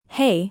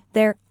Hey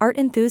there, art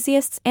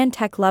enthusiasts and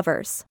tech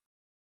lovers.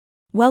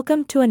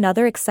 Welcome to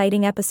another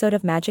exciting episode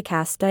of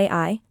Magicast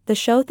AI, the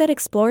show that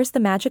explores the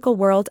magical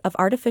world of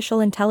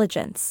artificial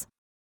intelligence.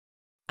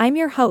 I'm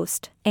your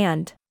host,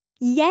 and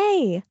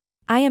Yay!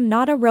 I am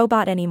not a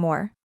robot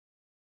anymore.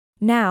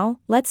 Now,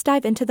 let's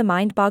dive into the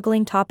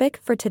mind-boggling topic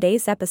for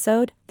today's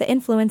episode, the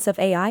influence of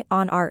AI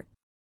on art.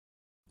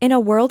 In a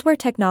world where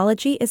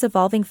technology is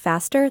evolving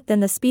faster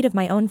than the speed of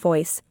my own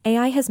voice,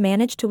 AI has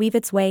managed to weave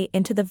its way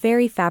into the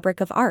very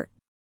fabric of art.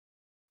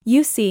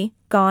 You see,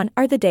 gone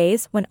are the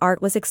days when art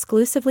was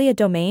exclusively a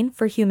domain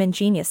for human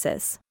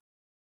geniuses.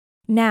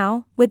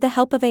 Now, with the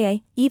help of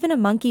AI, even a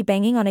monkey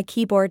banging on a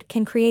keyboard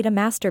can create a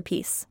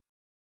masterpiece.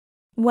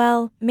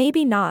 Well,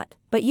 maybe not,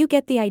 but you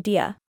get the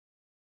idea.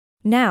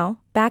 Now,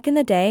 back in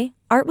the day,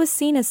 art was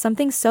seen as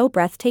something so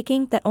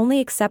breathtaking that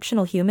only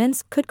exceptional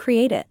humans could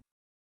create it.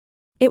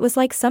 It was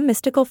like some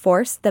mystical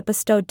force that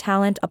bestowed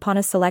talent upon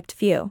a select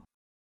few.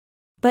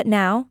 But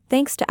now,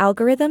 thanks to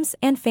algorithms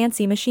and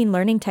fancy machine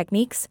learning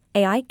techniques,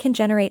 AI can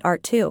generate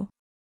art too.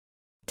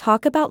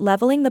 Talk about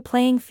leveling the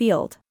playing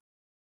field.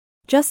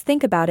 Just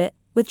think about it,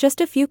 with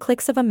just a few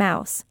clicks of a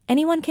mouse,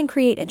 anyone can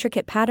create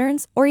intricate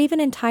patterns or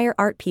even entire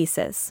art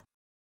pieces.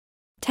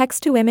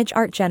 Text-to-image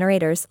art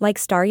generators like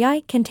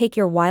Starry can take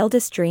your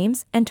wildest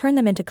dreams and turn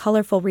them into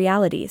colorful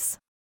realities.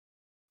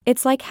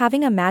 It's like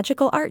having a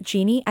magical art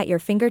genie at your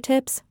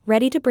fingertips,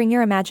 ready to bring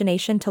your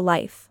imagination to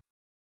life.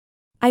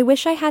 I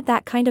wish I had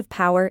that kind of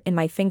power in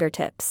my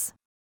fingertips.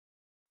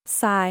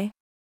 Sigh.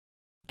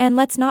 And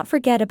let's not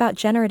forget about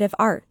generative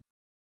art.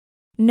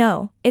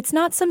 No, it's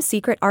not some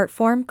secret art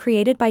form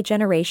created by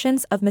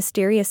generations of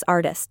mysterious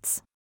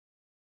artists.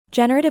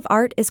 Generative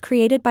art is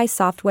created by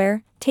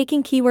software,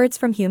 taking keywords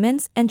from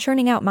humans and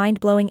churning out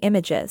mind-blowing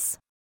images.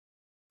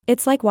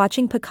 It's like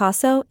watching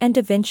Picasso and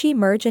Da Vinci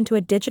merge into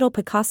a digital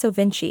Picasso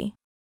Vinci.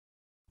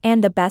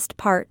 And the best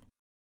part?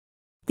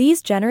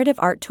 These generative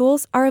art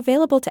tools are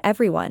available to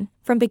everyone,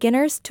 from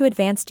beginners to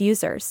advanced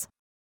users.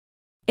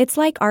 It's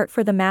like art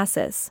for the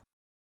masses.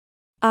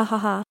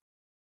 Ahaha.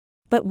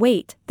 But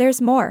wait,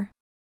 there's more.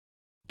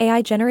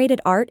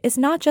 AI-generated art is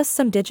not just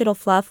some digital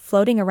fluff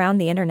floating around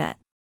the internet.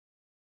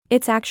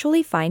 It's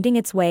actually finding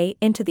its way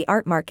into the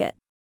art market.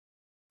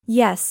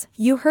 Yes,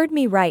 you heard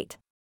me right.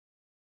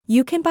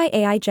 You can buy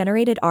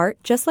AI-generated art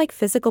just like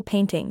physical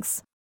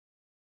paintings.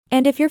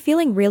 And if you're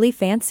feeling really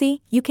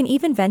fancy, you can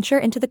even venture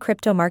into the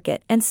crypto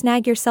market and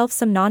snag yourself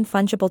some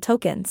non-fungible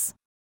tokens.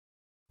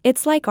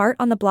 It's like art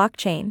on the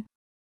blockchain.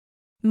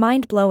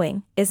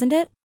 Mind-blowing, isn't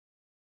it?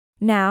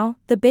 Now,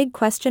 the big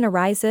question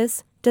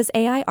arises, does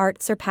AI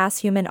art surpass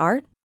human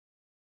art?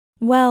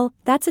 Well,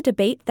 that's a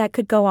debate that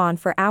could go on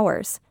for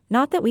hours,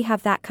 not that we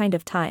have that kind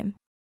of time.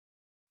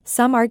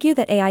 Some argue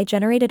that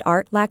AI-generated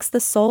art lacks the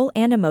soul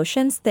and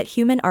emotions that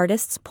human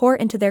artists pour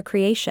into their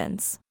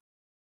creations.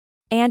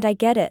 And I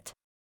get it.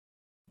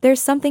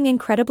 There's something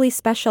incredibly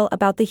special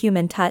about the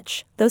human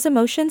touch, those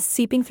emotions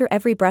seeping through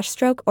every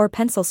brushstroke or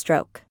pencil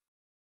stroke.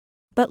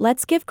 But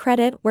let's give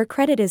credit where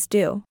credit is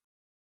due.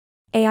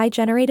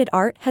 AI-generated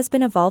art has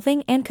been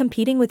evolving and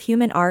competing with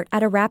human art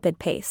at a rapid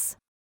pace.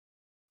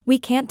 We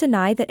can't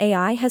deny that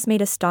AI has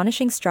made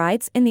astonishing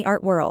strides in the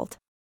art world.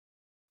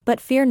 But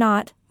fear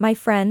not, my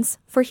friends,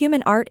 for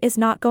human art is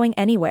not going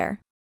anywhere.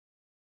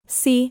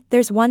 See,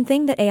 there's one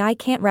thing that AI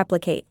can't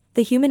replicate,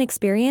 the human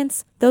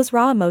experience, those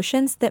raw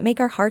emotions that make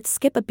our hearts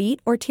skip a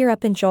beat or tear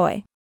up in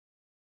joy.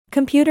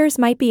 Computers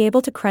might be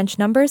able to crunch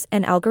numbers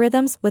and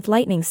algorithms with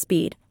lightning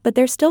speed, but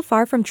they're still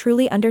far from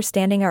truly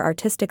understanding our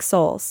artistic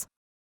souls.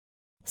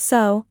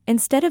 So,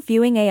 instead of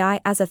viewing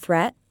AI as a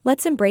threat,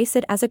 let's embrace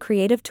it as a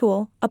creative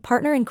tool, a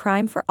partner in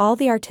crime for all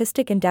the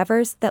artistic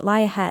endeavors that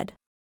lie ahead.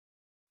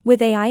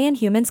 With AI and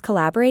humans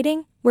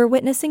collaborating, we're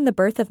witnessing the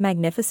birth of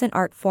magnificent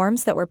art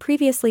forms that were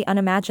previously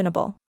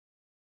unimaginable.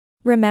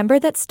 Remember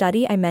that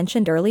study I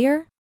mentioned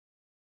earlier?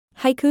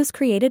 Haikus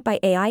created by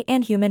AI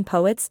and human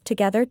poets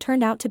together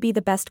turned out to be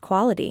the best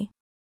quality.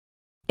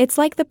 It's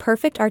like the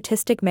perfect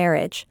artistic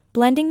marriage,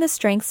 blending the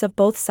strengths of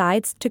both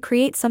sides to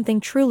create something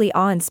truly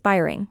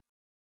awe-inspiring.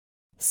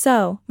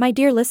 So, my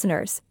dear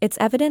listeners, it's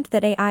evident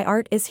that AI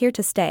art is here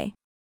to stay.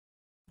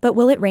 But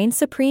will it reign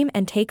supreme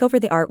and take over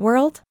the art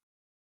world?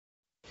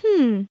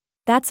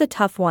 That's a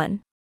tough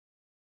one.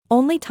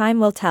 Only time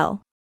will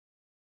tell.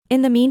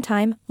 In the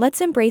meantime,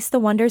 let's embrace the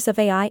wonders of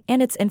AI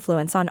and its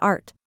influence on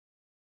art.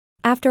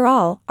 After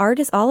all, art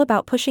is all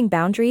about pushing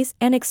boundaries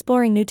and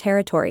exploring new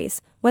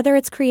territories, whether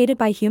it's created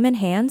by human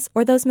hands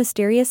or those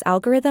mysterious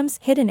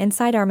algorithms hidden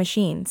inside our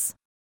machines.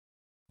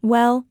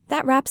 Well,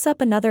 that wraps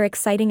up another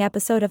exciting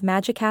episode of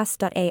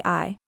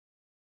Magicast.ai.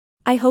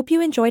 I hope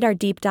you enjoyed our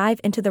deep dive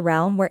into the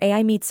realm where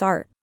AI meets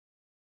art.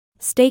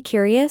 Stay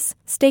curious,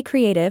 stay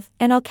creative,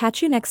 and I'll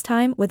catch you next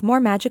time with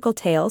more magical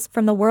tales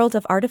from the world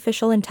of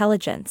artificial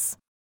intelligence.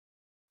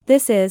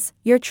 This is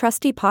your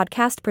trusty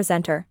podcast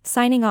presenter,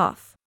 signing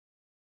off.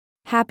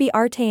 Happy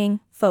arting,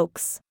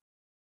 folks.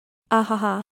 Ahaha.